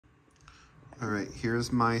All right,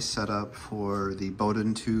 here's my setup for the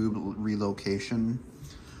Bowden tube relocation.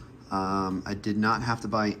 I did not have to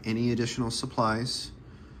buy any additional supplies.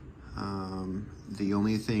 The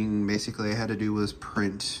only thing basically I had to do was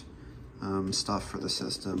print stuff for the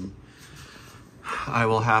system. I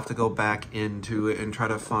will have to go back into it and try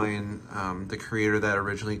to find the creator that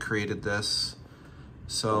originally created this.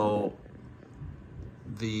 So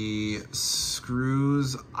the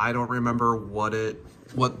screws, I don't remember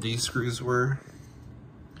what these screws were.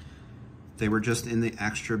 They were just in the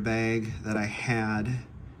extra bag that I had.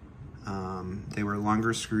 They were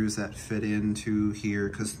longer screws that fit into here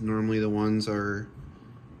because normally the ones are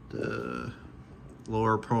the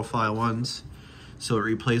lower profile ones. So it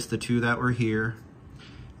replaced the two that were here.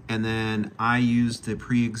 And then I used the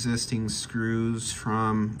pre-existing screws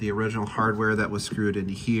from the original hardware that was screwed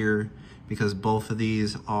into here because both of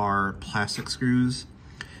these are plastic screws.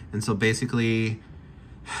 And so basically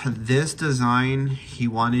this design, he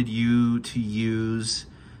wanted you to use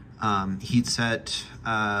heat set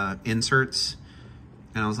inserts.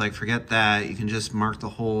 And I was like, forget that. You can just mark the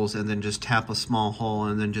holes and then just tap a small hole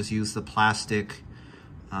and then just use the plastic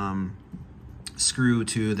screw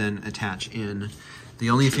to then attach in. The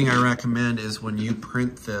only thing I recommend is when you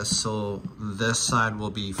print this, so this side will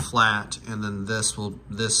be flat and then this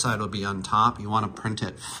side will be on top. You want to print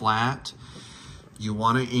it flat. You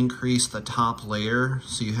want to increase the top layer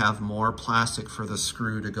so you have more plastic for the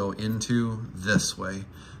screw to go into this way.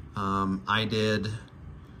 I did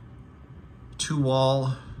 2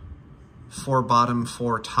 wall, 4 bottom,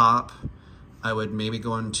 4 top. I would maybe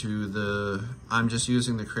go into I'm just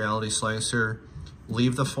using the Creality slicer.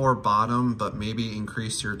 Leave the 4 bottom, but maybe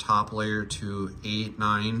increase your top layer to 8,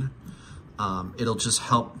 9. It'll just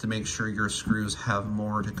help to make sure your screws have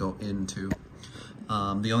more to go into.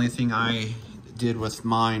 The only thing I did with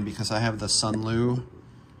mine, because I have the Sunloo,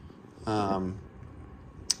 the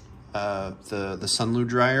Sunloo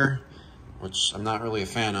dryer, which I'm not really a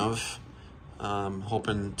fan of.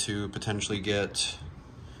 Hoping to potentially get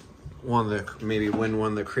maybe win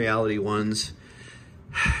one of the Creality ones.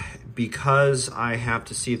 Because I have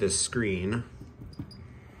to see this screen,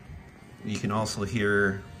 you can also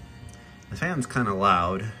hear the fan's kind of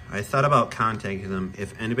loud. I thought about contacting them.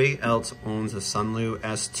 If anybody else owns a Sunloo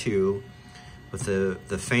S2 with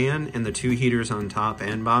the fan and the 2 heaters on top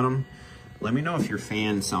and bottom, let me know if your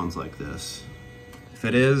fan sounds like this. If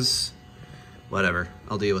it is, whatever,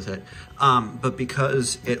 I'll deal with it. But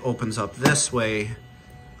because it opens up this way,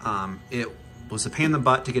 it was a pain in the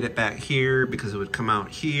butt to get it back here because it would come out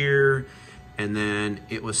here and then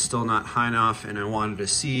it was still not high enough and I wanted to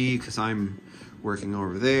see because I'm working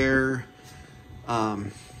over there.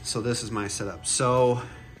 So this is my setup. So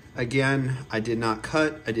again, I did not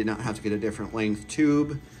cut. I did not have to get a different length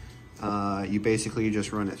tube. You basically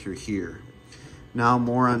just run it through here. Now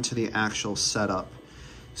more onto the actual setup.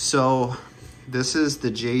 So this is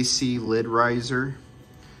the JC lid riser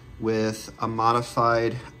with a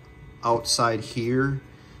modified outside here.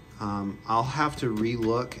 I'll have to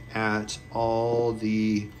relook at all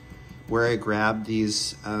where I grabbed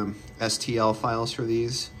these STL files for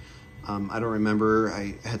these. I don't remember.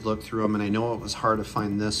 I had looked through them and I know it was hard to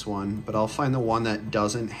find this one, but I'll find the one that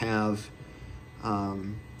doesn't have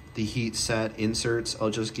the heat set inserts. I'll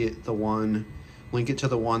just get the one, link it to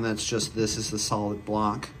the one that's just, this is the solid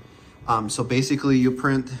block. So basically you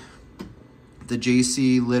print the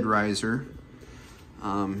JC lid riser.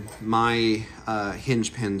 My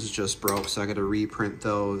hinge pins just broke, so I got to reprint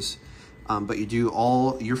those. But you do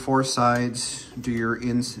all your 4 sides, do your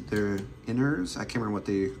inners. I can't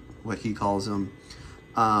remember what he calls them.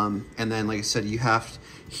 And then, like I said,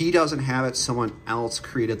 he doesn't have it. Someone else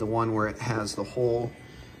created the one where it has the hole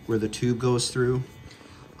where the tube goes through.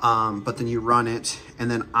 But then you run it, and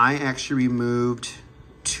then I actually removed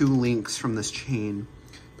 2 links from this chain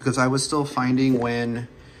because I was still finding when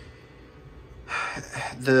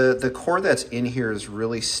the core that's in here is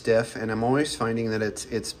really stiff, and I'm always finding that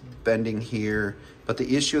it's bending here. But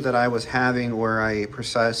the issue that I was having where I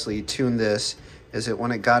precisely tuned this is that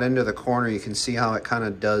when it got into the corner, you can see how it kind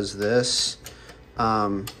of does this.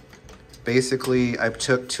 Basically, I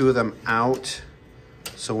took 2 of them out,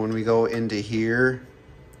 so when we go into here,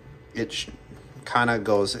 it kind of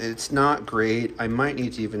goes, it's not great. I might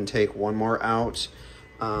need to even take 1 more out,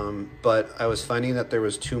 but I was finding that there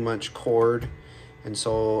was too much cord. And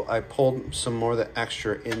so I pulled some more of the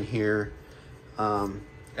extra in here. And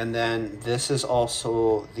then this is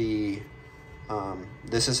also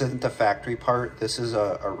this isn't the factory part. This is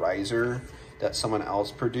a riser that someone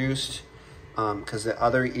else produced. Because the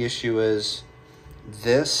other issue is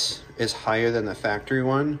this is higher than the factory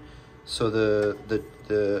one. So the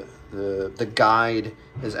the guide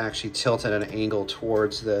is actually tilted at an angle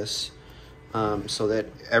towards this, so that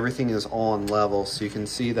everything is all on level. So you can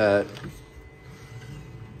see that,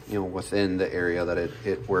 you know, within the area that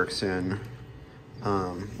it works in,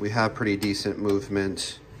 we have pretty decent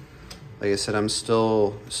movement. Like I said, I'm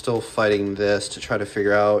still fighting this to try to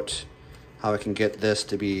figure out how I can get this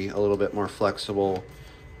to be a little bit more flexible.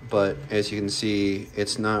 But as you can see,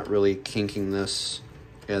 it's not really kinking this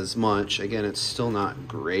as much. Again, it's still not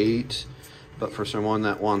great, but for someone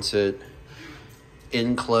that wants it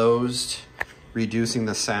enclosed, reducing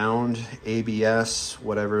the sound, ABS,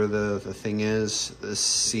 whatever the thing is, this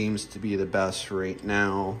seems to be the best right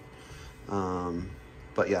now.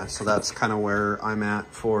 But yeah, so that's kind of where I'm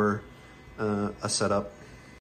at for a setup.